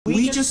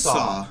just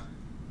saw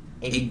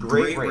a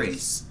great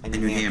race in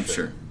New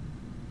Hampshire.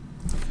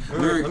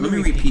 Let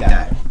me repeat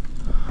that.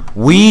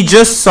 We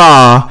just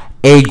saw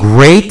a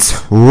great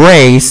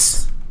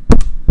race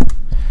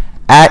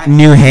at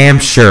New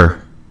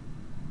Hampshire.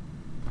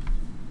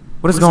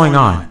 What is going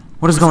on?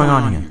 What is going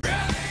on here?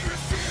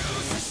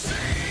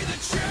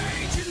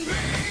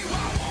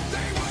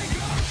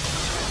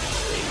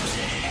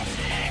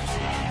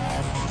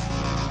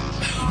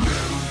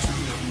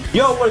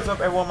 Yo, what is up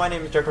everyone? My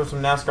name is Jack from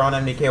NASCAR on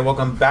MDK.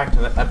 Welcome back to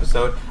the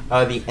episode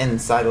of the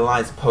Inside the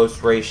Lines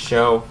post-race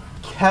show.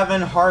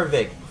 Kevin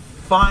Harvick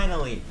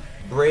finally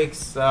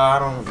breaks, I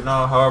don't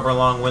know, however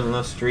long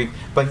winless streak,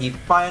 but he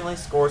finally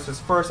scores his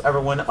first ever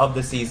win of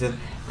the season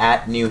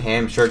at New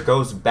Hampshire.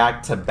 Goes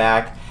back to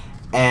back,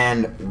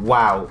 and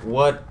wow,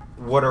 what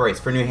a race.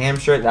 For New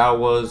Hampshire, that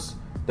was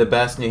the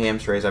best New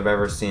Hampshire race I've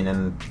ever seen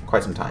in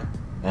quite some time.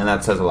 And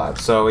that says a lot.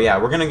 So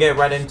yeah, we're gonna get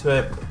right into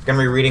it. Gonna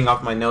be reading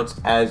off my notes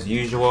as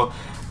usual.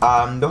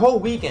 The whole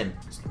weekend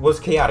was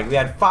chaotic. We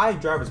had 5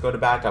 drivers go to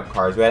backup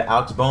cars. We had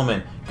Alex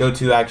Bowman go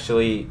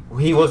to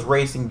he was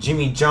racing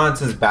Jimmy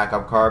Johnson's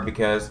backup car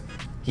because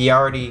he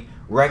already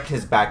wrecked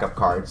his backup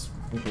car. It's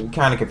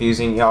kind of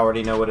confusing. You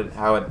already know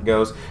how it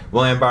goes.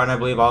 William Byron, I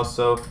believe,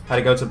 also had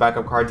to go to a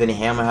backup car. Denny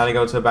Hamlin had to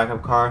go to a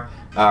backup car.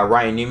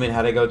 Ryan Newman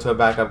had to go to a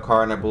backup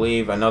car, and I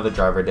believe another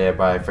driver did,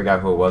 but I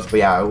forgot who it was. But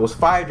yeah, it was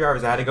 5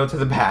 drivers that had to go to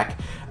the back,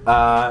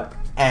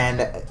 and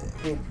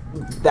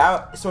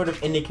that sort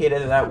of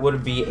indicated that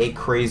would be a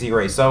crazy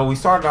race. So we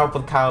started off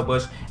with Kyle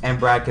Busch and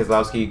Brad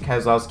Keselowski.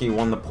 Keselowski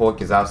won the pole.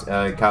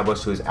 Kyle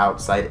Busch was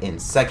outside in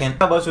second.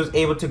 Kyle Busch was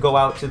able to go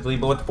out to the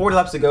lead, but with 40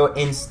 laps to go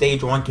in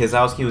stage 1,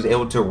 Keselowski was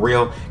able to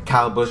reel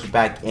Kyle Busch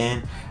back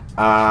in.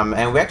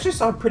 And we actually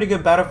saw a pretty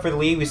good battle for the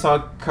lead. We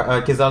saw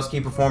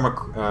Keselowski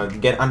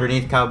get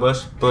underneath Kyle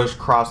Busch. Busch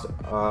crossed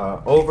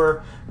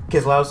over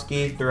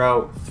Keselowski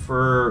throughout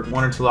for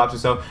 1 or 2 laps or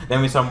so.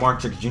 Then we saw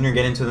Mark Truex Jr.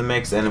 get into the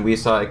mix, and we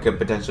saw it could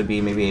potentially be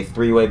maybe a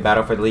 3-way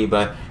battle for the lead,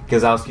 but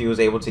Keselowski was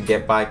able to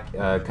get by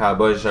Kyle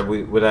Busch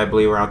with, I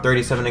believe, around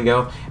 37 to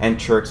go, and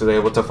Truex was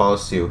able to follow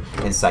suit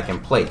in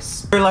second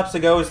place. 3 laps to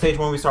go in stage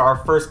 1, we saw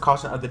our first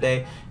caution of the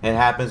day. It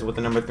happens with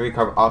the number 3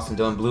 car, Austin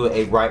Dillon, blew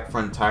a right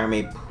front tire,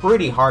 made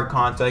pretty hard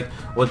contact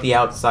with the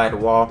outside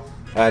wall.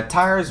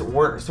 Tires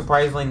were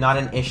surprisingly not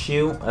an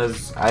issue,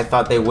 as I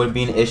thought they would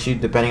be an issue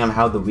depending on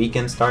how the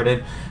weekend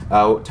started.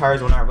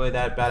 Tires were not really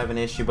that bad of an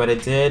issue, but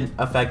it did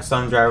affect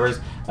some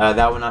drivers.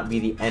 That would not be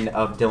the end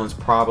of Dillon's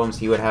problems.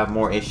 He would have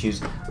more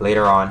issues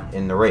later on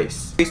in the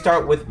race. We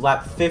start with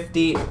lap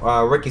 50.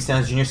 Ricky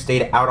Stenhouse Jr.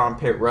 stayed out on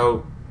pit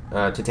road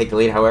to take the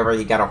lead. However,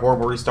 he got a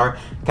horrible restart.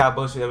 Kyle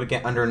Busch was able to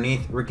get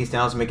underneath Ricky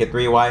Stenhouse, make it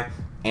 3 wide,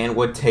 and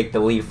would take the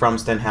lead from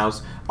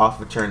Stenhouse off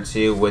of turn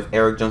 2 with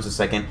Eric Jones in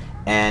second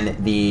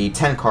and the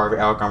 10 car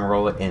Alec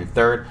Almirola in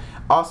third.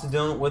 Austin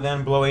Dillon would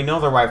then blow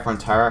another right front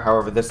tire.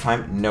 However, this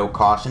time no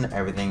caution.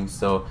 Everything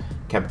still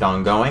kept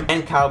on going.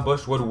 And Kyle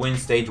Busch would win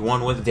stage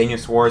 1 with Daniel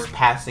Suarez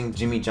passing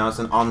Jimmy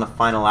Johnson on the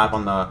final lap,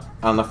 on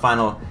the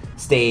final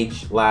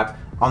stage lap,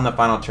 on the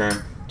final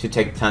turn to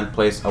take 10th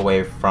place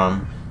away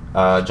from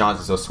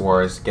Johnson. So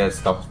Suarez gets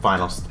the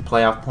final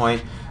playoff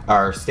point,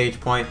 or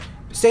stage point.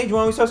 Stage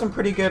 1, we saw some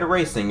pretty good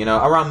racing,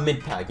 around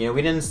mid-pack.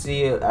 We didn't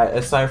see,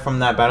 aside from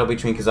that battle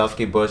between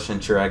Keselowski, Busch,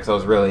 and Truex, that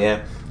was really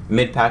it.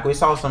 Mid-pack, we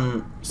saw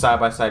some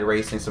side-by-side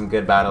racing, some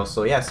good battles.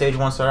 So yeah, stage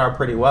 1 started out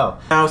pretty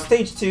well. Now,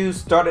 stage 2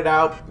 started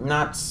out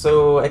not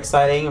so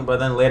exciting, but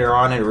then later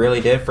on it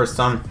really did for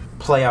some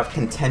playoff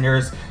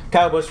contenders.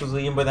 Kyle Busch was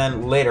leading, but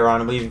then later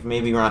on, I believe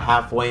maybe around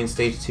halfway in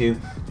stage 2,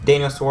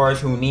 Daniel Suarez,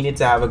 who needed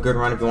to have a good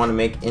run if he wanted to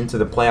make into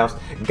the playoffs,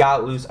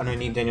 got loose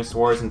underneath Daniel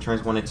Suarez in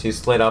turns 1 and 2,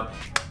 slid up,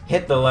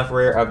 hit the left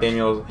rear of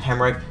Daniel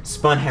Hemrick,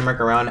 spun Hemrick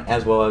around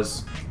as well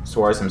as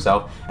Suarez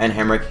himself, and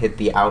Hemrick hit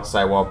the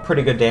outside wall.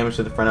 Pretty good damage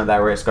to the front of that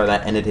race car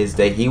that ended his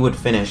day. He would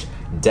finish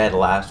dead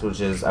last, which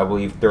is, I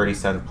believe,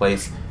 37th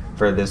place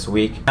for this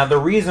week. Now, the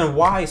reason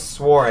why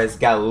Suarez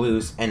got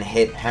loose and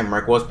hit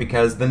Hemrick was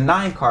because the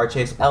 9 car,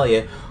 Chase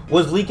Elliott,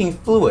 was leaking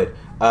fluid.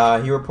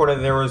 He reported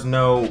there was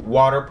no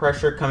water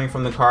pressure coming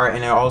from the car,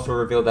 and it also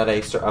revealed that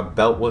a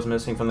belt was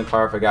missing from the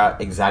car. I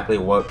forgot exactly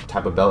what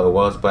type of belt it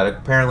was, but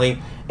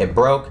apparently it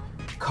broke,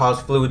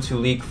 caused fluid to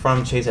leak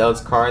from Chase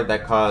Elliott's car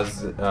that caused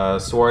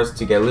Suarez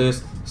to get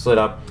loose, slid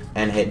up,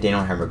 and hit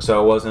Daniel Hemrick.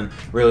 So it wasn't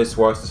really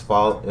Suarez's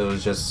fault. It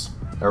was just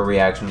a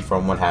reaction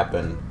from what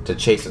happened to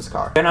Chase's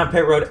car. Then on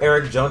pit road,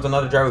 Eric Jones,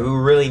 another driver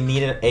who really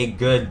needed a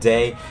good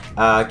day,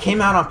 came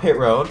out on pit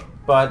road.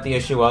 But the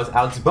issue was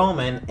Alex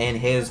Bowman in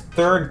his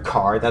 3rd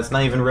car, that's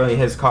not even really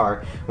his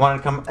car, wanted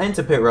to come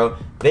into pit road.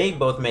 They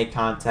both made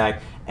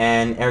contact,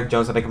 and Eric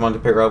Jones had to come onto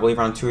pit road, I believe,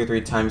 around 2 or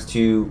 3 times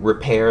to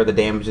repair the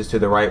damages to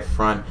the right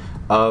front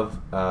of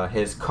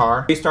his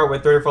car. We start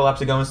with 34 laps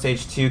to go in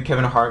stage 2.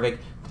 Kevin Harvick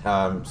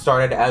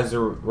started as the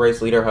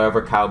race leader.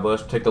 However, Kyle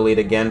Busch took the lead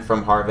again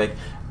from Harvick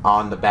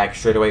on the back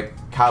straightaway.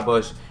 Kyle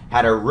Busch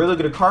had a really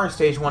good car in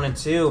stage 1 and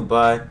 2,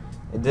 but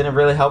it didn't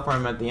really help for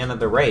him at the end of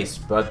the race.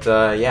 But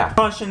yeah,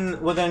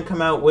 caution will then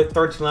come out with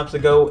 13 laps to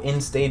go in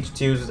stage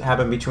 2. This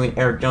happened between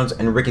Eric Jones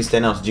and Ricky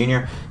Stenhouse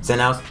Jr.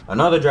 Stenhouse,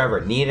 another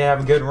driver, needed to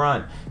have a good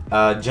run.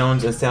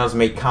 Jones and Stenhouse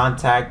made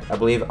contact, I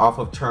believe, off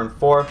of turn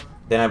 4.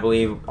 Then I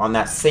believe on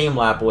that same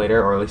lap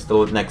later, or at least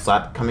the next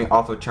lap, coming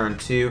off of turn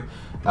 2,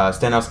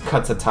 Stenhouse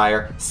cuts a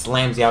tire,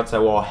 slams the outside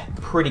wall.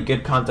 Pretty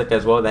good contact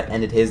as well. That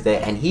ended his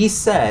day. And he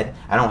said,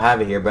 I don't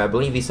have it here, but I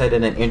believe he said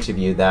in an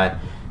interview that,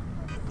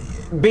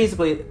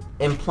 basically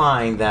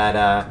implying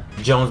that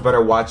Jones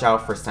better watch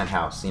out for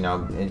Stenhouse, you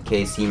know, in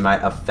case he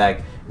might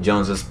affect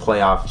Jones's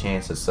playoff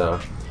chances. So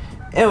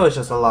it was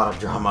just a lot of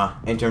drama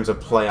in terms of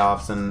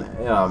playoffs, and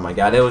oh my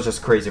god, it was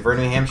just crazy. For a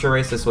New Hampshire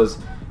race, this was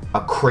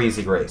a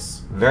crazy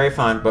race. Very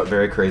fun, but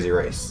very crazy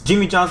race.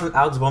 Jimmy Johnson,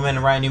 Alex Bowman,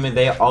 and Ryan Newman,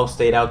 they all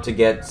stayed out to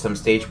get some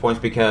stage points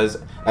because,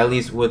 at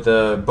least with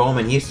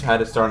Bowman, he had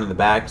to start in the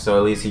back, so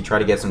at least he tried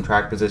to get some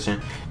track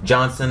position.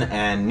 Johnson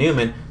and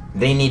Newman,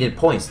 they needed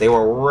points. They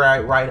were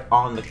right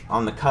on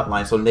the cut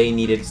line, so they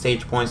needed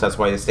stage points. That's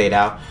why they stayed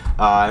out.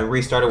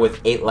 Restarted with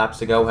 8 laps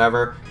to go.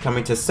 However,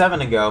 coming to 7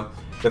 to go,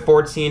 the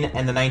 14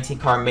 and the 19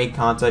 car made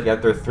contact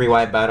after a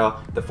 3-wide battle.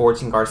 The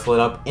 14 car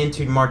slid up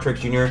into Martrix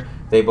Jr.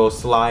 They both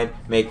slide,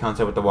 made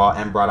contact with the wall,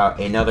 and brought out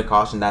another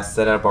caution. That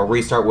set up a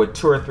restart with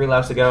 2 or 3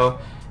 laps to go.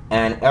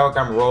 And Eric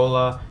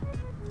Almirola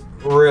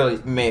really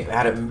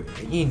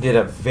he did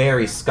a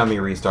very scummy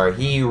restart.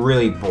 He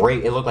really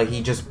it looked like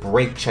he just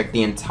brake checked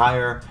the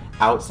entire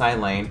outside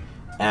lane.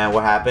 And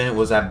what happened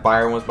was that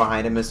Byron was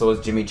behind him, and so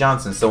was Jimmy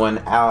Johnson. So when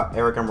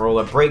Eric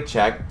Almirola brake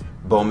checked,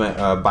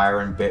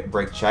 Byron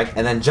brake check,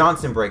 and then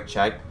Johnson brake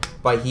check,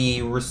 but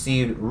he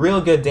received real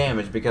good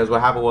damage because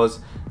what happened was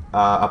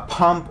a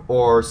pump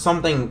or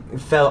something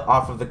fell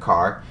off of the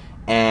car,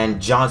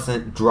 and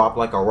Johnson dropped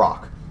like a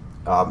rock.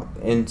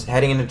 And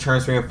heading into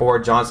turns 3 and 4,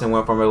 Johnson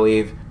went from I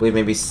believe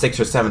maybe 6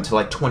 or 7 to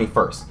like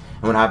 21st.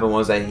 And what happened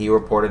was that he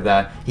reported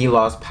that he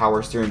lost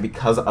power steering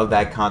because of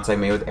that contact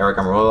made with Eric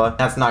Almirola.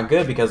 That's not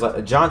good because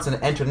Johnson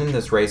entered in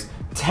this race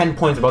 10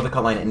 points above the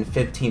cut line in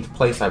 15th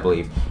place, I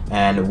believe.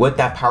 And with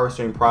that power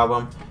steering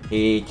problem,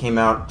 he came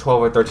out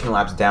 12 or 13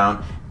 laps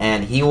down,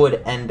 and he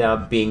would end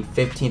up being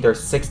 15th or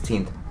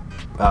 16th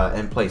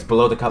in place,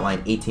 below the cut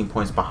line, 18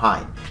 points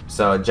behind.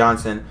 So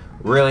Johnson,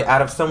 really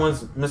out of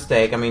someone's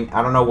mistake, I mean,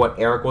 I don't know what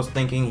Eric was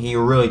thinking, he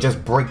really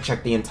just brake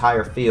checked the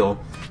entire field.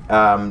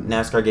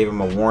 NASCAR gave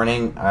him a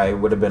warning. I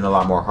would have been a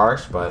lot more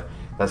harsh, but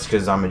that's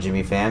because I'm a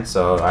Jimmy fan,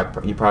 so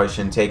you probably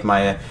shouldn't take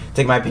my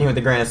opinion with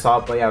a grain of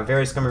salt. But yeah,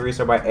 very scummy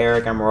restart by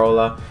Eric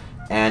Almirola,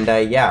 and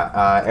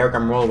Eric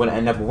Almirola would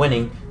end up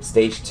winning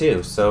stage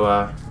 2.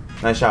 So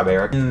nice job,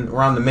 Eric. And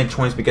around the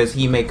mid-20s, because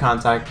he made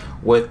contact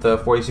with the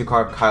 42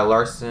 car of Kyle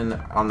Larson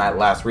on that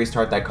last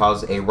restart that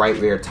caused a right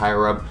rear tire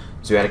rub.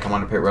 So he had to come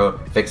on the pit road,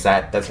 fix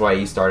that. That's why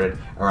he started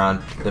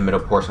around the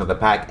middle portion of the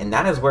pack, and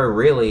that is where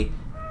really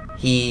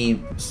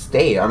he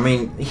stayed. I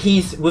mean,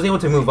 he was able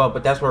to move up,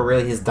 but that's where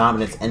really his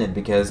dominance ended,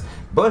 because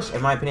Busch,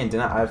 in my opinion,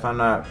 if I'm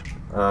not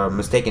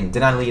mistaken, did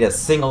not lead a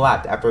single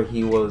lap after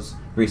he was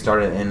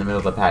restarted in the middle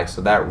of the pack.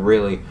 So that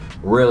really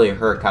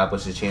hurt Kyle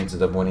Busch's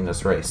chances of winning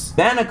this race.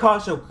 Then a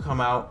caution will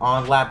come out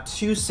on lap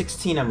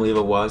 216, I believe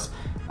it was.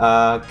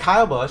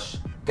 Kyle Busch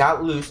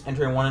got loose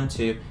entering 1 and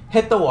 2,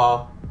 hit the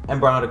wall, and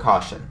brought out a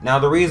caution. Now,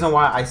 the reason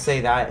why I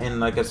say that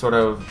in like a sort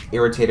of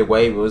irritated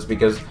way was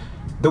because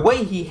the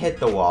way he hit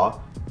the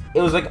wall,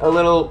 it was like a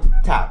little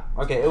tap.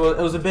 Okay, it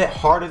was a bit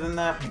harder than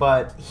that,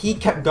 but he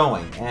kept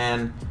going,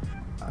 and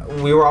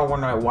we were all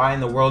wondering why in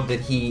the world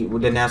did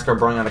NASCAR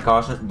bring out a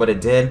caution, but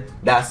it did.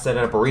 That set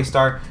up a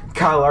restart.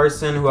 Kyle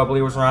Larson, who I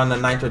believe was around the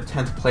 9th or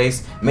 10th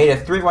place, made a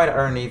 3-wide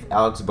underneath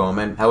Alex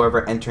Bowman.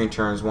 However, entering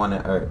turn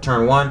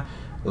 1,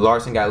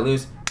 Larson got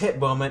loose, hit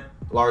Bowman.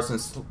 Larson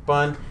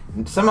spun,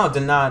 somehow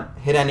did not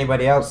hit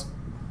anybody else,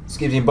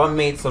 but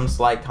made some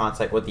slight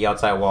contact with the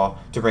outside wall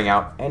to bring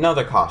out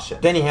another caution.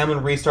 Denny Hamlin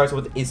restarts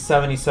with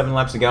 77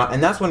 laps to go,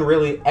 and that's when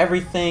really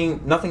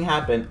nothing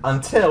happened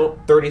until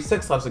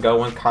 36 laps ago,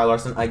 when Kyle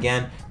Larson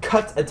again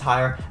cuts a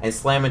tire and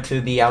slammed into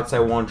the outside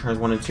wall in turns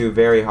 1 and 2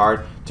 very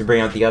hard to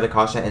bring out the other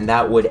caution, and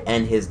that would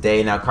end his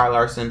day. Now, Kyle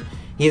Larson,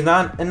 he's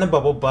not in the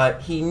bubble,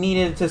 but he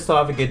needed to still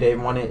have a good day,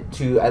 wanted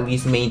to at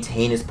least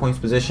maintain his points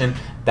position.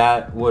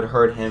 That would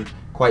hurt him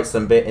quite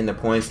some bit in the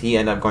points. He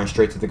ended up going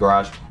straight to the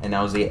garage, and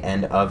that was the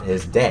end of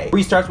his day.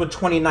 Restarts with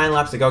 29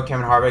 laps to go.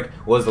 Kevin Harvick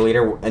was the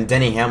leader, and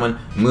Denny Hamlin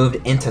moved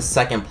into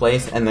 2nd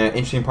place. And the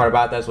interesting part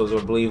about this was,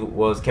 I believe,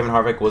 Kevin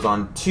Harvick was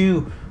on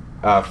 2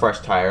 fresh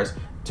tires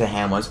to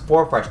Hamlin's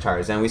 4 fresh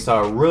tires, and we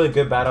saw a really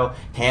good battle.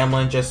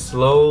 Hamlin just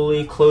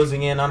slowly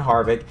closing in on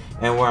Harvick,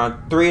 and we're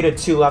on 3 to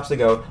 2 laps to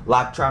go.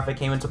 Lap traffic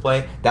came into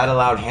play. That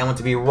allowed Hamlin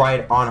to be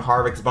right on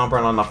Harvick's bumper,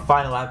 and on the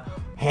final lap,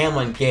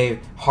 Hamlin gave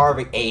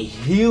Harvick a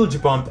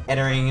huge bump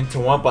entering into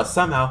 1, but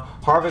somehow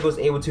Harvick was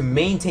able to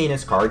maintain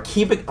his car,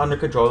 keep it under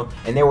control,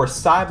 and they were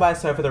side by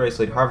side for the race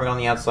lead. Harvick on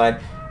the outside,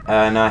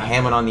 and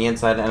Hamlin on the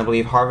inside, and I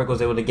believe Harvick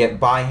was able to get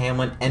by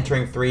Hamlin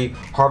entering 3.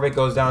 Harvick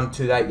goes down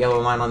to that yellow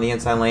line on the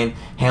inside lane.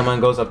 Hamlin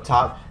goes up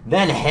top.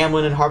 Then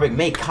Hamlin and Harvick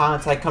make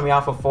contact coming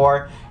off of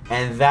 4,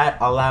 and that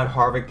allowed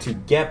Harvick to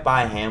get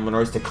by Hamlin,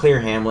 or to clear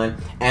Hamlin,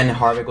 and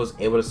Harvick was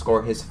able to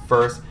score his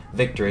first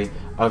victory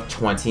of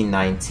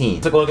 2019.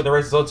 Let's take a look at the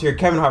race results here.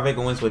 Kevin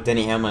Harvick wins with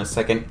Denny Hamlin in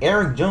 2nd.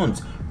 Eric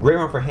Jones, great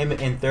run for him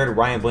in 3rd.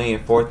 Ryan Blaney in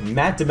 4th.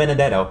 Matt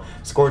DiBenedetto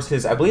scores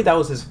his, I believe that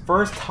was his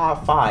first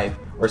top 5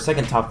 or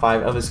second top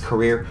 5 of his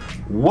career.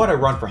 What a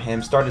run for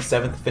him. Started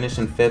 7th, finished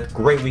in 5th.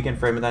 Great weekend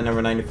for him in that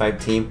number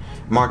 95 team.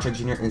 Martin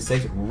Jr. in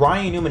 6th.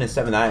 Ryan Newman in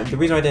 7th. The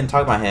reason I didn't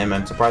talk about him,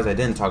 I'm surprised I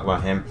didn't talk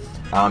about him,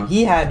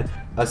 he had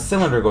a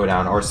cylinder go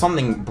down, or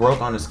something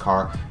broke on his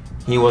car.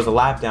 He was a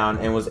lap down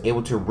and was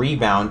able to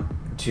rebound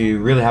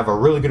to really have a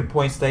really good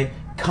points day.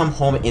 Come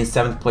home in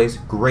 7th place.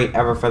 Great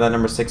ever for that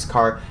number 6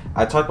 car.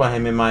 I talked about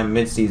him in my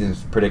mid-season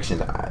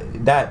predictions.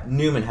 That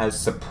Newman has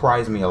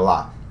surprised me a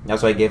lot.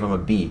 That's why I gave him a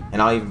B,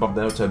 and I'll even bump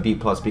that up to a B+,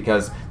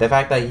 because the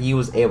fact that he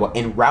was able,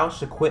 in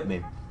Roush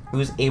equipment, he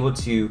was able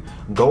to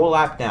go a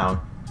lap down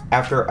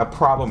after a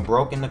problem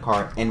broke in the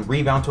car and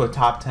rebound to a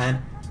top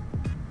 10.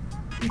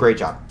 Great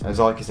job. That's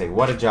all I can say.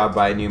 What a job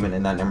by Newman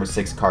in that number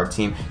 6 car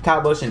team.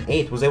 Kyle Busch in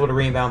 8th was able to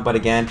rebound, but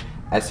again,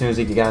 as soon as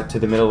he got to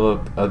the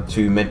middle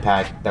to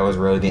mid-pack, that was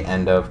really the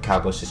end of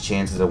Kyle Busch's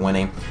chances of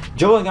winning.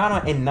 Joe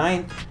Logano in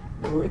 9th.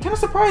 Kind of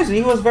surprised.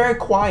 He was very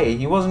quiet.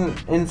 He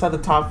wasn't inside the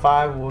top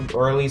 5,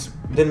 or at least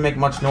didn't make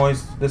much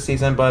noise this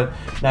season, but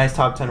nice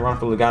top 10 run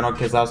for Logano.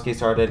 Keselowski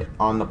started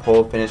on the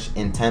pole, finished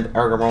in 10th.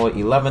 Eric Almirola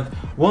 11th.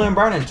 William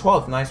Byron in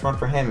 12th. Nice run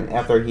for him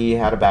after he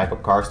had a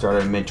backup car,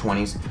 started in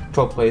mid-20s.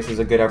 12th place is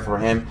a good effort for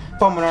him.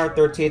 Paul Menard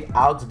 13th.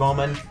 Alex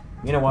Bowman,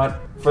 you know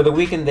what? For the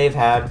weekend they've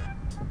had,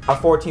 a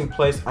 14th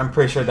place, I'm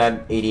pretty sure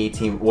that 88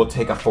 team will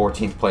take a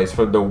 14th place.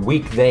 For the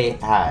week they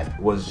had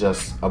was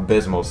just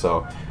abysmal,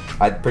 so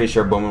I'm pretty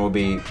sure Bowman will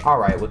be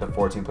alright with the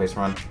 14th place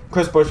run.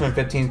 Chris Buescher in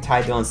 15th,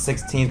 Ty Dillon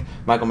 16th,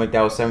 Michael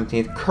McDowell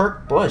 17th,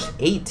 Kurt Busch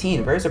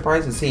 18th. Very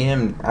surprised to see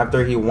him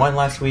after he won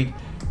last week.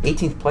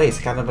 18th place,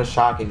 kind of a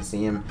shocking to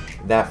see him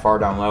that far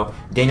down low.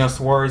 Daniel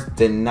Suarez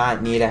did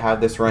not need to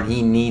have this run.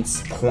 He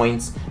needs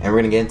points, and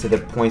we're going to get into the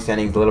point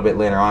standings a little bit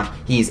later on.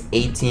 He's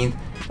 18th.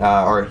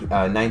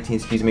 19th,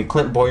 excuse me.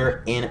 Clint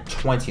Boyer in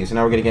 20th. So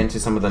now we're gonna get into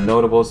some of the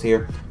notables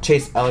here.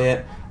 Chase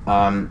Elliott,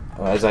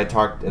 as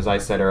I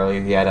said earlier,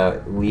 he had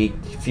a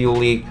fuel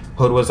leak.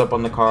 Hood was up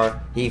on the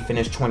car. He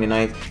finished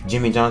 29th.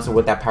 Jimmy Johnson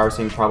with that power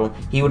steering problem,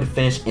 he would have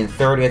finished in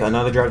 30th.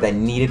 Another driver that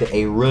needed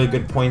a really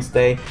good points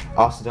day.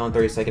 Austin Dillon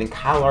 32nd.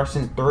 Kyle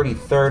Larson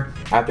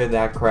 33rd after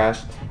that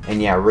crash. And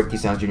yeah, Ricky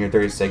Stenhouse Jr.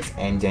 36th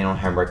and Daniel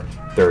Hemrick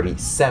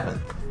 37th.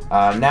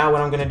 Now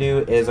what I'm going to do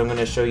is I'm going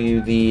to show you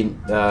the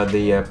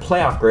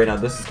playoff grade. Now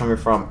this is coming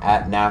from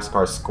at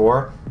NASCAR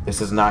Score. This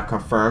is not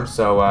confirmed,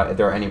 so if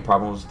there are any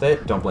problems with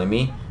it, don't blame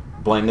me.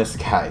 Blame this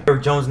guy.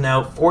 Eric Jones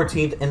now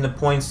 14th in the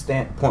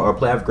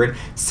playoff grid,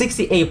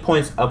 68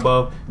 points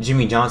above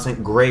Jimmy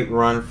Johnson. Great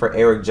run for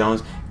Eric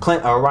Jones.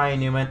 Ryan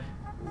Newman,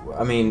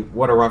 I mean,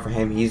 what a run for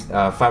him. He's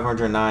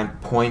 509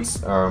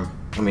 points.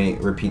 Let me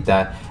repeat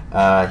that.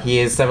 He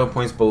is 7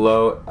 points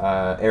below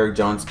Eric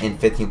Jones in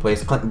 15th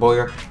place. Clinton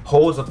Boyer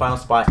holds the final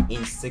spot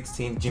in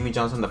 16th. Jimmy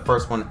Johnson, the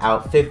first one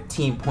out,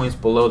 15 points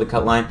below the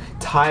cut line,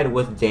 tied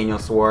with Daniel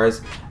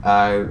Suarez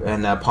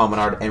and Paul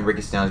Menard and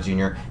Ricky Stenhouse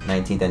Jr.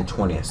 19th and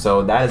 20th.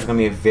 So that is going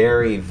to be a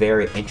very,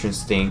 very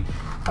interesting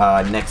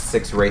next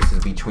 6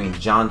 races between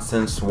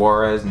Johnson,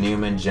 Suarez,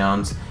 Newman,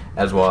 Jones,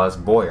 as well as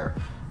Boyer.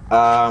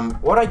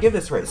 What do I give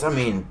this race? I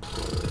mean,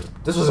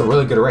 this was a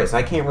really good race.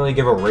 I can't really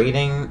give a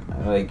rating,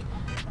 like,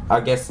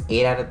 I guess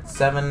 8 out of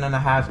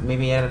 7.5,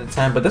 maybe 8 out of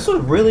 10. But this was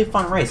a really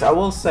fun race. I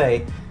will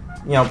say,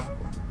 you know,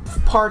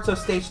 parts of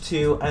stage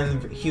 2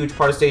 and huge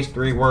part of stage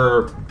 3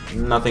 were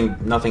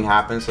nothing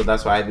happened. So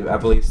that's why I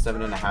believe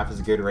 7.5 is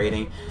a good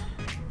rating.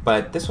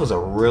 But this was a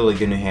really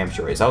good New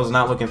Hampshire race. I was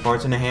not looking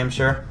forward to New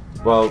Hampshire.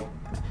 Well,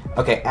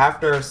 okay,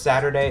 after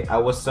Saturday, I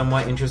was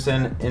somewhat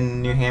interested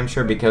in New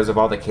Hampshire because of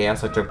all the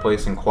chaos that took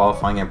place in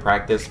qualifying and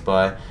practice.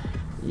 But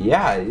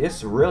yeah,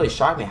 this really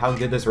shocked me how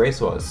good this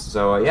race was.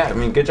 So yeah, I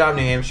mean, good job,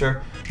 New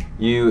Hampshire.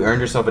 You earned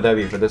yourself a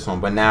W for this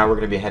one. But now we're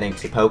going to be heading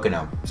to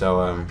Pocono.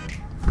 So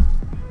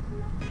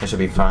that should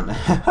be fun.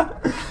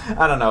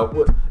 I don't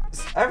know.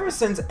 Ever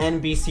since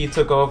NBC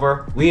took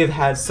over, we have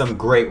had some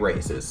great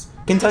races.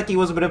 Kentucky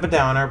was a bit of a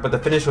downer, but the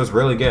finish was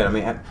really good. I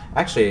mean,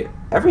 actually,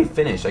 every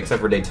finish,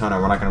 except for Daytona,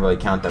 we're not going to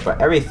really count that,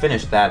 but every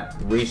finish that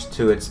reached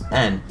to its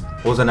end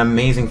was an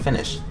amazing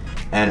finish.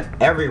 And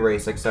every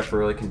race, except for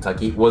really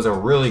Kentucky, was a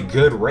really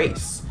good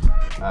race.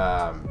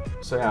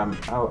 So yeah,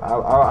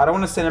 I don't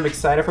want to say I'm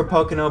excited for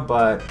Pocono,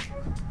 but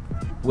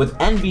with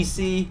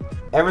NBC,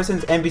 ever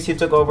since NBC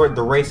took over,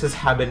 the races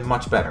have been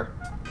much better.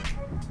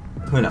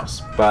 Who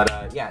knows?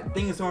 But yeah,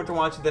 thank you so much for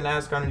watching the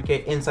NASCAR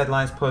NDK Inside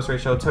Lines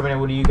post-race show. Tell me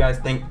what do you guys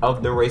think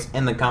of the race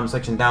in the comment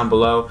section down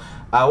below.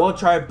 I will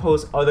try to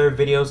post other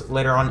videos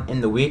later on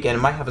in the week, and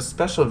I might have a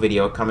special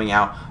video coming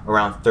out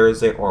around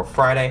Thursday or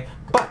Friday.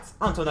 But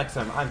until next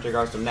time, I'm Jay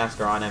Garza from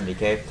NASCAR on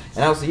MDK,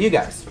 and I'll see you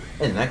guys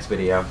in the next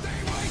video.